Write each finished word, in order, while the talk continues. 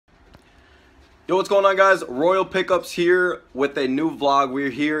Yo, what's going on, guys? Royal Pickups here with a new vlog.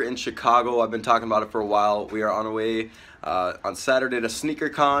 We're here in Chicago. I've been talking about it for a while. We are on our way on Saturday to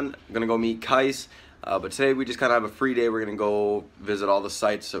SneakerCon. I'm gonna go meet Kais, but today we just kind of have a free day. We're gonna go visit all the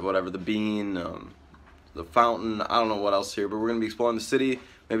sites of whatever, TheBean, the fountain. I don't know what else here, but we're gonna be exploring the city,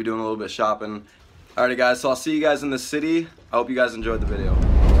 maybe doing a little bit of shopping. Alrighty, guys. So I'll see you guys in the city. I hope you guys enjoyed the video.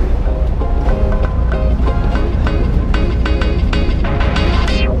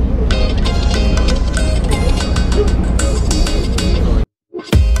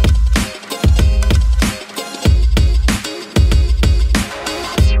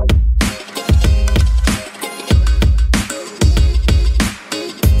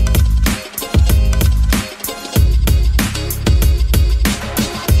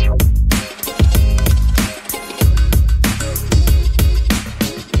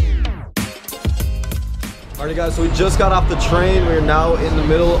 Alright, guys, so we just got off the train. We're now in the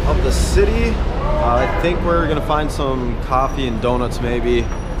middle of the city. I think we're gonna find some coffee and donuts maybe,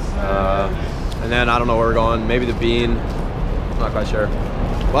 and then I don't know where we're going, maybe TheBean. I'm not quite sure,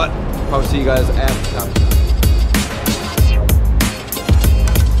 but probably see you guys at the coffee shop.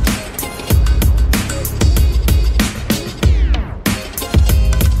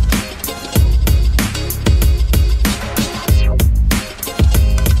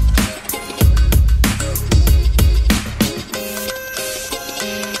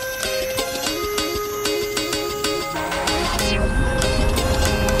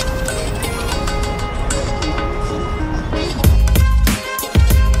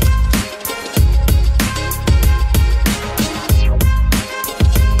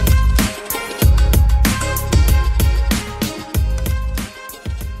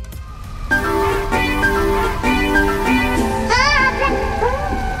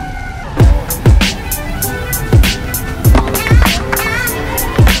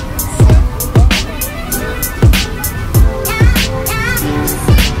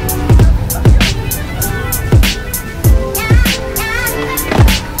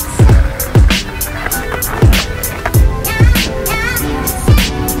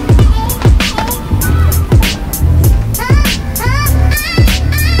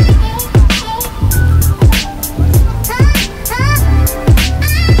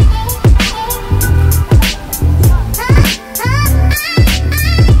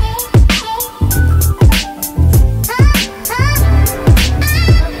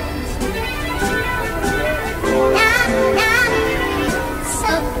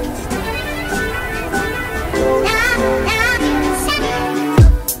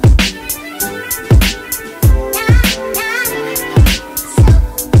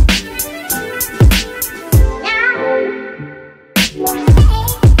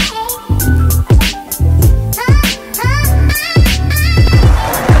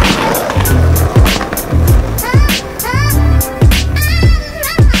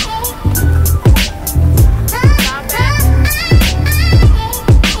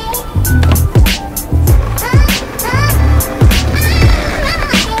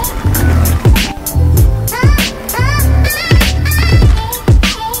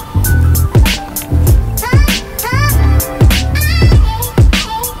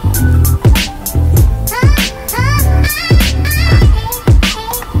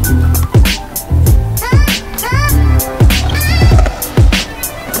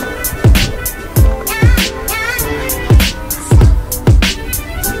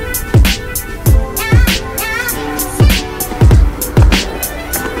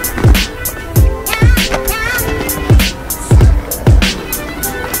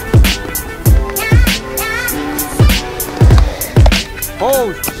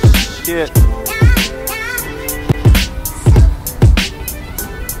 Oh shit.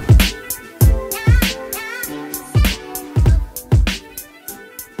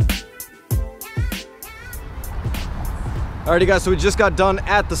 Alrighty, guys, so we just got done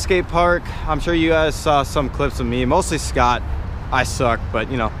at the skate park. I'm sure you guys saw some clips of me, mostly Scott. I suck,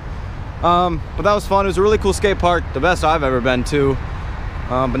 but you know. But that was fun. It was a really cool skate park, the best I've ever been to.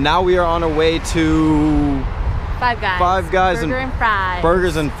 But now we are on our way to Five Guys Burger and fries.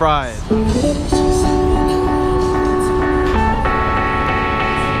 Burgers and fries.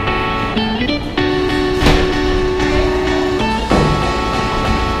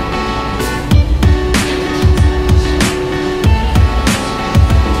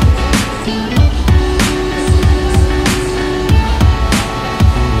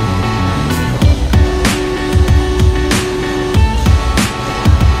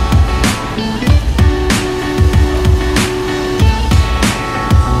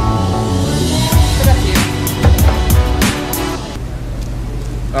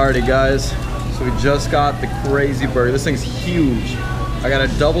 Alrighty, guys, So we just got the crazy burger. This thing's huge. I got a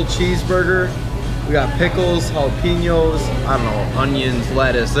double cheeseburger. We got pickles, jalapenos, I don't know, onions,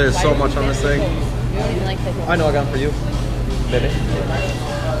 lettuce. There's so much on this thing. You don't even like pickles. I know I got them for you, baby.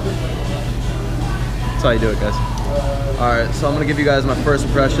 That's how you do it, guys. All right, so I'm gonna give you guys my first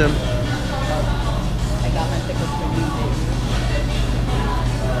impression. I got my pickles for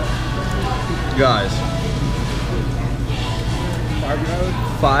you. Guys.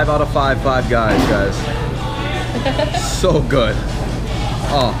 5 out of 5 Five Guys. So good.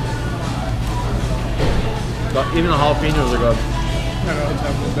 Oh. Even the jalapenos are good.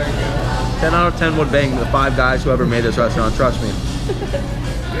 10 out of 10 would bang the 5 Guys whoever made this restaurant, trust me.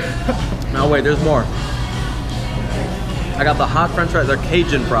 Now wait, there's more. I got the hot french fries, they're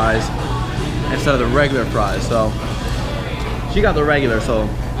Cajun fries instead of the regular fries. So she got the regular, so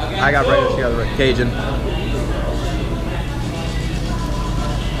I got regular, she got the Cajun.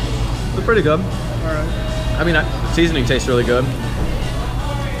 They're pretty good. Alright. I mean, seasoning tastes really good.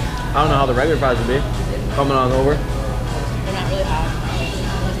 I don't know how the regular fries would be. Coming on over. They're not really hot.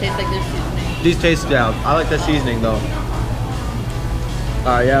 They taste like their seasoning. These taste, yeah, I like the seasoning though.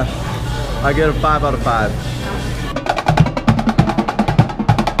 Alright, yeah. I get a 5 out of 5.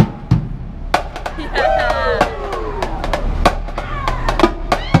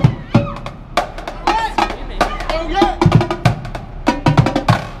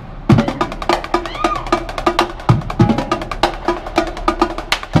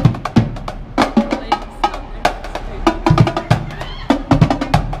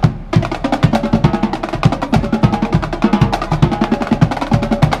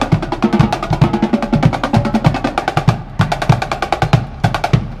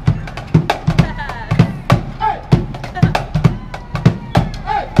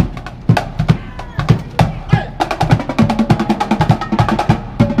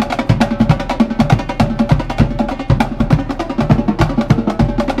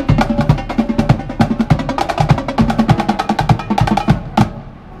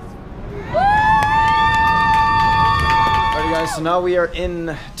 So now we are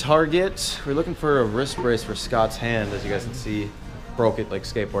in Target. We're looking for a wrist brace for Scott's hand. As you guys can see, broke it like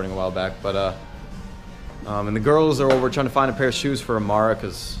skateboarding a while back. But and the girls are over trying to find a pair of shoes for Amara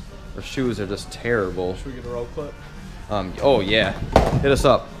because her shoes are just terrible. Should we get a roll clip? Oh yeah, hit us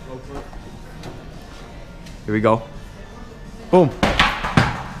up. Roll clip. Here we go. Boom.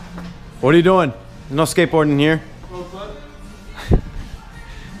 What are you doing? There's no skateboarding here. Roll clip.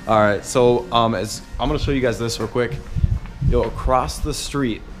 All right, so as I'm gonna show you guys this real quick. Yo, across the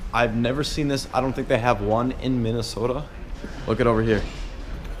street, I've never seen this. I don't think they have one in Minnesota. Look at over here.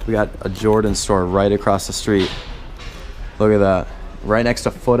 We got a Jordan store right across the street. Look at that. Right next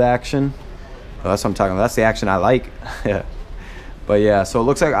to Foot Action. Oh, that's what I'm talking about. That's the action I like. Yeah. But yeah, so it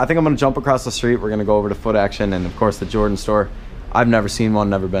looks like, I think I'm gonna jump across the street. We're gonna go over to Foot Action and of course the Jordan store. I've never seen one,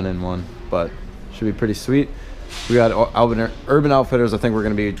 never been in one, but should be pretty sweet. We got Urban Outfitters. I think we're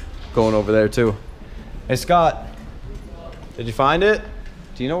gonna be going over there too. Hey Scott. Did you find it?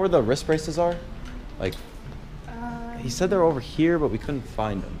 Do you know where the wrist braces are? Like, he said they're over here, but we couldn't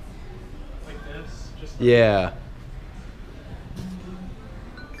find them. Like this? Just like yeah.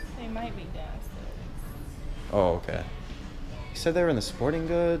 They might be downstairs. Oh, okay. He said they were in the sporting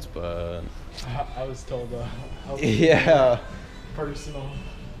goods, but... I was told yeah. Personal.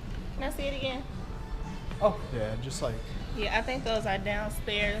 Can I see it again? Oh, yeah, just like... Yeah, I think those are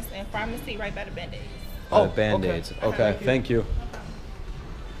downstairs in pharmacy right by the Band-Aids. Oh, Band-Aids. Okay, thank you.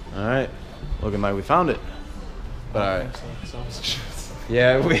 All right. Looking like we found it. But all right.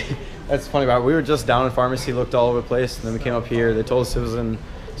 Yeah, that's funny about it. We were just down in pharmacy, looked all over the place, and then we came up here. They told us it was in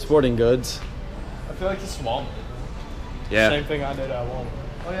sporting goods. I feel like it's Walmart. Yeah. Same thing I did at Walmart.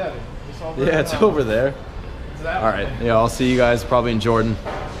 Oh, yeah. It's over Yeah, it's over there. It's that All right. Yeah, I'll see you guys probably in Jordan.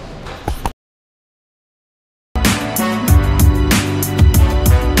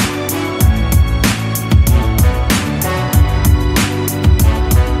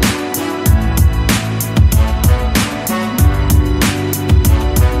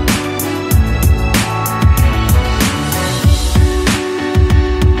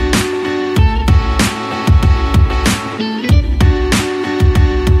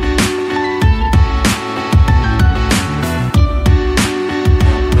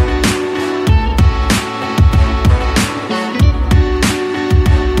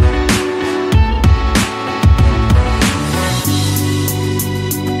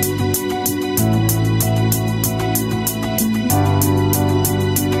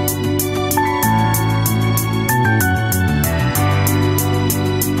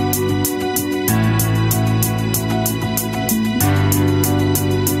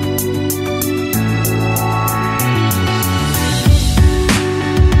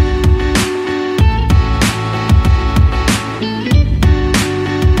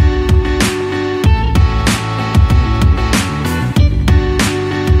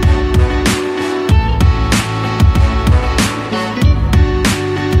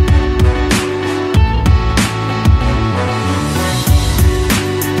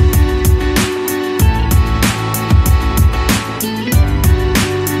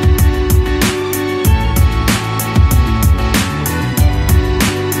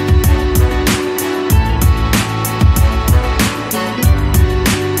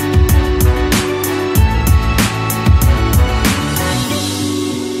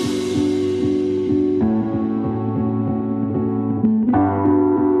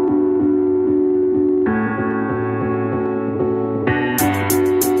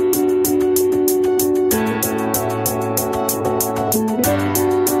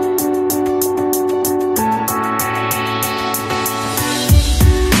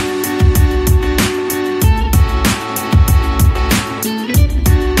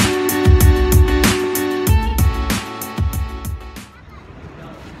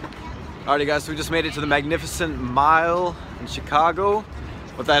 Alrighty guys, so we just made it to the Magnificent Mile in Chicago.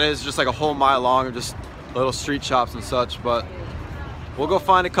 What that is, just like a whole mile long of just little street shops and such, but we'll go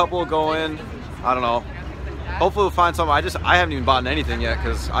find a couple, go in. I don't know. Hopefully we'll find some. I haven't even bought anything yet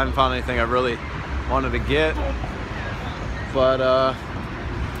because I haven't found anything I really wanted to get. But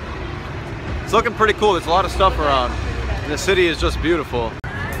it's looking pretty cool. There's a lot of stuff around. And the city is just beautiful.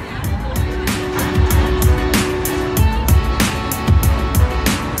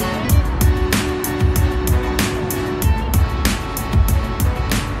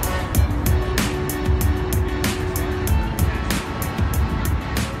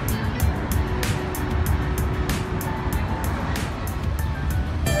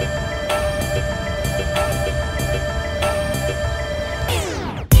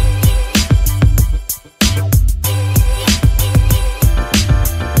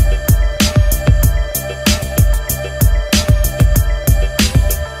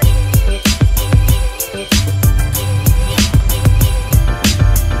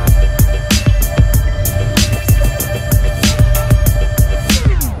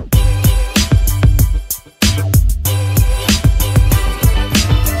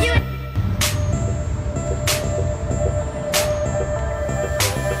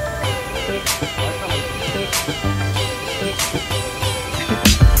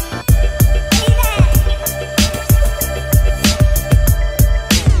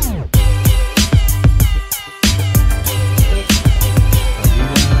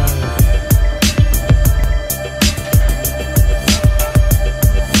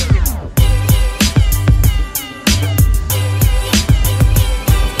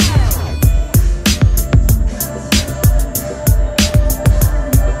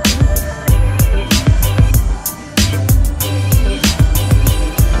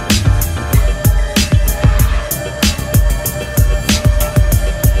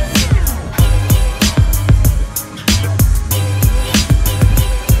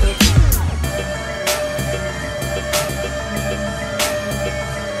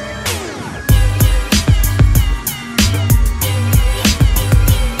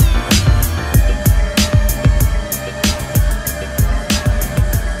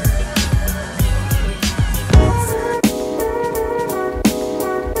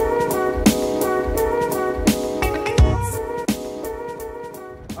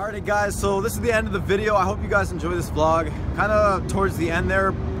 Alrighty guys, so this is the end of the video. I hope you guys enjoy this vlog. Kind of towards the end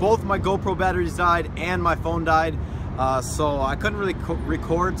there, both my GoPro batteries died and my phone died. So I couldn't really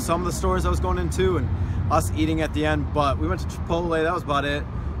record some of the stores I was going into and us eating at the end, but we went to Chipotle, that was about it.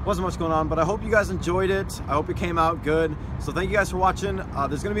 Wasn't much going on, but I hope you guys enjoyed it. I hope it came out good. So thank you guys for watching.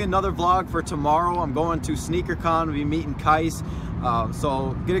 There's gonna be another vlog for tomorrow. I'm going to SneakerCon, we'll be meeting Kais.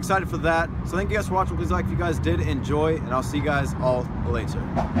 So get excited for that. So thank you guys for watching. Please like if you guys did enjoy, and I'll see you guys all later.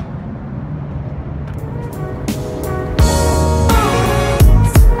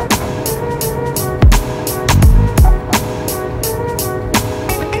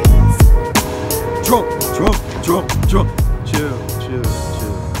 Drunk.